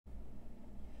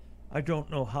I don't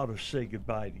know how to say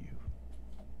goodbye to you.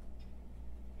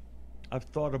 I've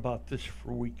thought about this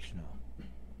for weeks now,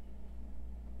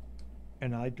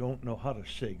 and I don't know how to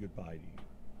say goodbye to you.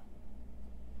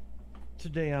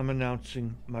 Today I'm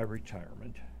announcing my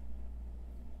retirement.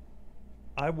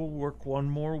 I will work one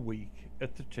more week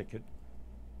at the ticket,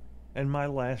 and my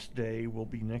last day will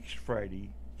be next Friday,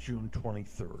 June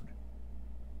 23rd.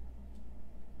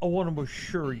 I want to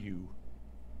assure you,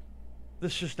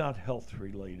 this is not health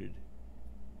related.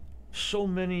 So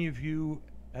many of you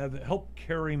have helped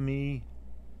carry me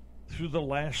through the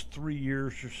last 3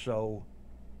 years or so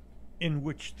in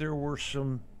which there were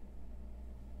some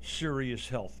serious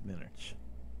health minutes.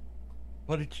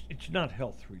 But it's not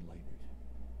health related.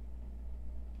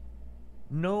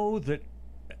 Know that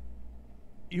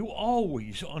you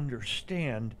always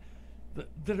understand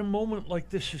that a moment like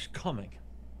this is coming.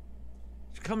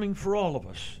 It's coming for all of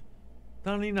us.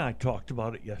 Donnie and I talked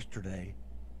about it yesterday.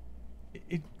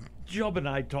 Job and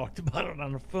I talked about it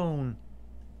on the phone.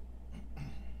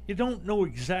 You don't know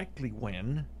exactly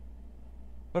when,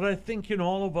 but I think in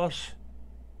all of us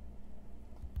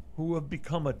who have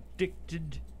become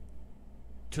addicted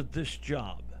to this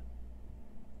job,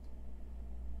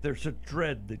 there's a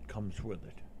dread that comes with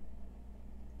it.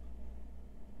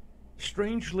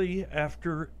 Strangely,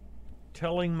 after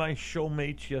telling my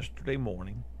showmates yesterday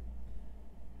morning,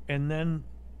 and then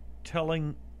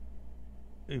telling,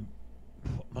 it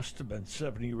must have been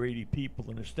 70 or 80 people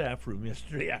in a staff room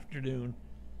yesterday afternoon,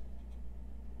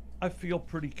 I feel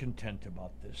pretty content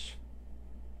about this.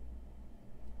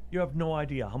 You have no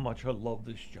idea how much I love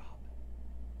this job.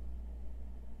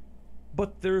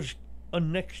 But there's a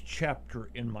next chapter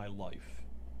in my life.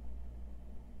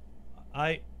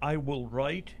 I will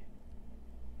write.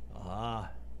 I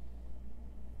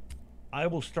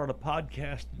will start a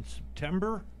podcast in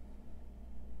September.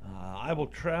 I will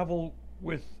travel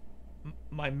with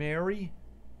my Mary.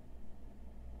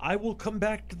 I will come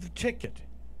back to the ticket.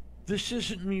 This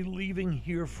isn't me leaving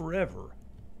here forever.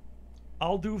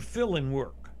 I'll do fill-in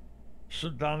work so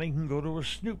Donnie can go to a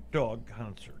Snoop Dogg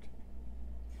concert.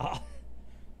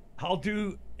 I'll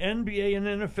do NBA and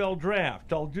NFL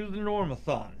draft. I'll do the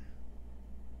Normathon.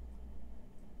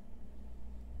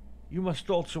 You must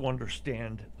also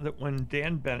understand that when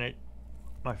Dan Bennett,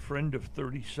 my friend of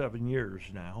 37 years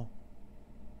now,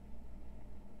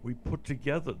 we put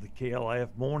together the KLIF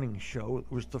morning show.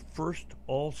 It was the first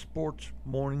all-sports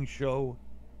morning show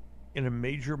in a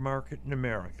major market in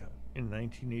America in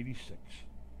 1986.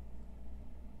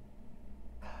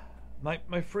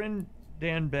 My friend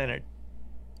Dan Bennett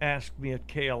asked me at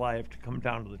KLIF to come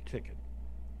down to the ticket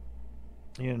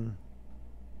in,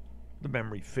 the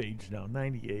memory fades now,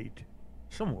 98,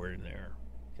 somewhere in there,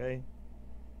 okay?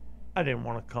 I didn't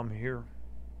want to come here.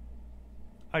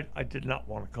 I did not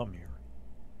want to come here.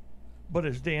 But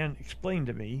as Dan explained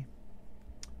to me,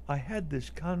 I had this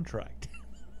contract.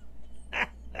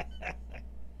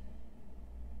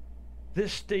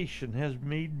 This station has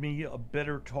made me a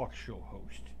better talk show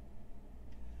host.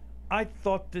 I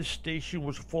thought this station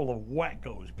was full of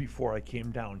wackos before I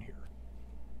came down here.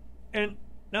 And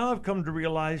now I've come to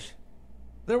realize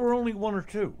there were only one or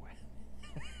two.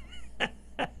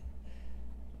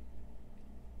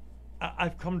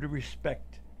 I've come to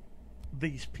respect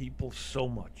these people so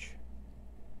much.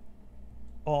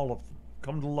 All of them.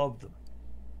 Come to love them.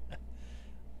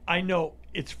 I know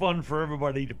it's fun for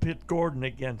everybody to pit Gordon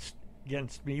against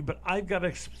me, but I've got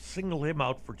to single him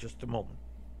out for just a moment.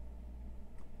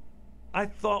 I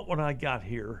thought when I got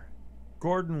here,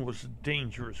 Gordon was a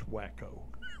dangerous wacko.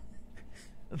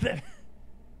 Then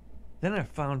I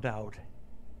found out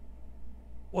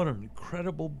what an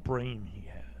incredible brain he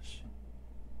has.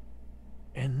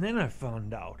 And then I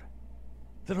found out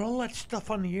that all that stuff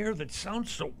on the air that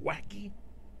sounds so wacky,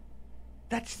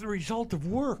 that's the result of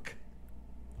work.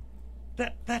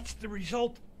 That's the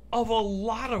result of a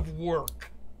lot of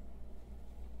work.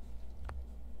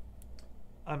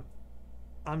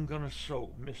 I'm gonna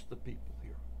so miss the people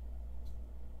here.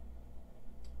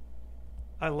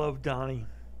 I love Donnie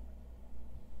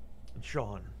and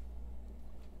Sean,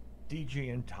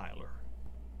 DJ and Tyler.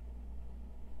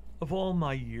 Of all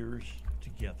my years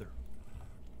together,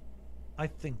 I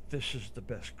think this is the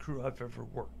best crew I've ever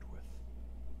worked with.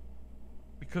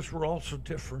 Because we're all so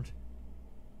different,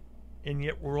 and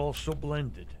yet we're all so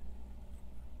blended.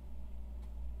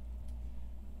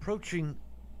 Approaching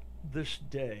this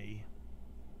day,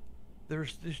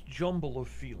 there's this jumble of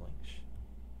feelings,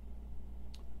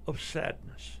 of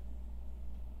sadness,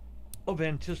 of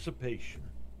anticipation,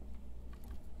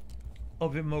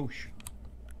 of emotion,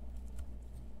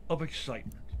 of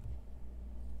excitement.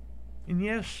 And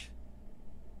yes,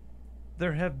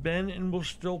 There have been and will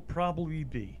still probably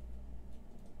be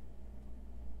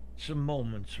some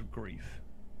moments of grief.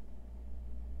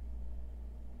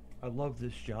 I love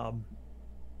this job.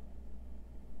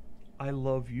 I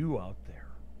love you out there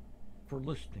for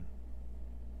listening,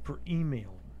 for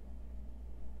emailing,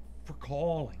 for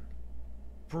calling,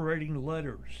 for writing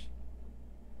letters.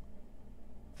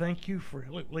 Thank you for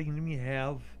letting me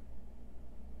have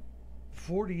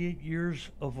 48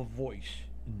 years of a voice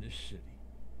in this city.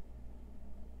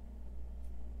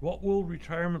 What will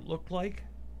retirement look like?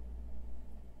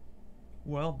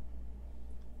 Well,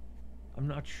 I'm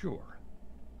not sure.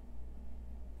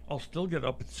 I'll still get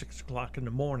up at 6 o'clock in the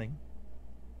morning.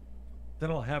 Then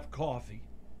I'll have coffee.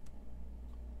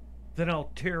 Then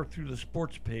I'll tear through the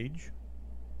sports page.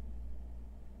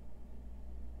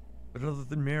 But other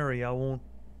than Mary, I won't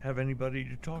have anybody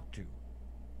to talk to.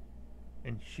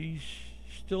 And she's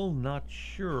still not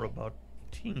sure about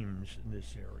teams in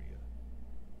this area,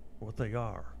 what they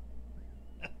are.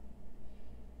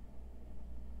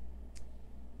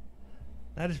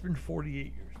 That has been 48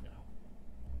 years now.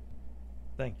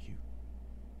 Thank you.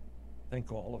 Thank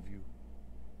all of you.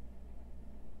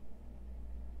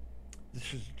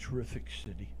 This is a terrific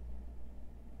city.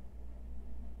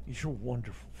 These are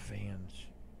wonderful fans.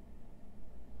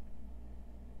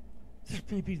 This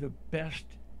may be the best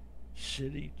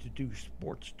city to do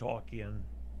sports talk in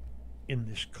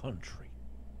this country.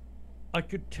 I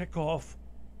could tick off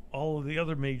all of the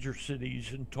other major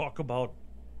cities and talk about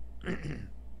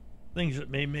things that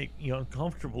may make me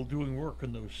uncomfortable doing work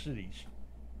in those cities.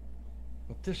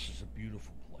 But this is a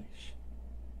beautiful place.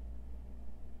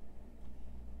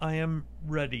 I am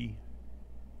ready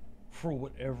for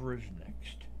whatever is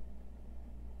next.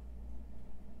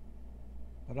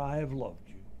 But I have loved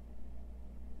you.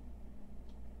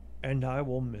 And I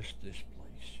will miss this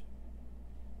place.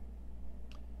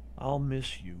 I'll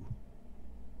miss you.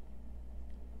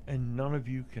 And none of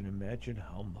you can imagine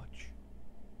how much.